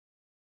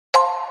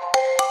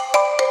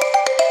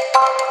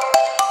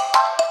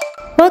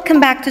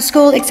Welcome back to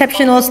school,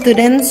 exceptional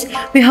students.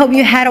 We hope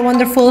you had a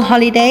wonderful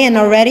holiday and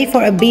are ready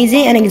for a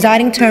busy and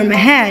exciting term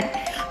ahead.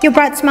 Your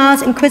bright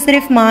smiles,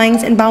 inquisitive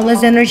minds, and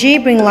boundless energy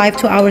bring life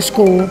to our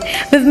school.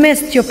 We've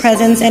missed your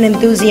presence and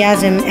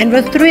enthusiasm, and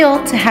we're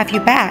thrilled to have you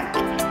back.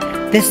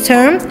 This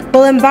term,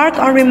 we'll embark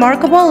on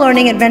remarkable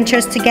learning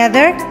adventures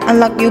together,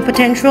 unlock new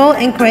potential,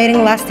 and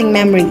creating lasting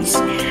memories.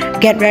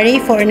 Get ready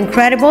for an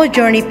incredible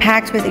journey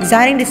packed with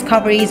exciting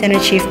discoveries and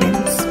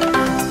achievements.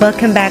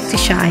 Welcome back to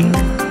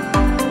Shine.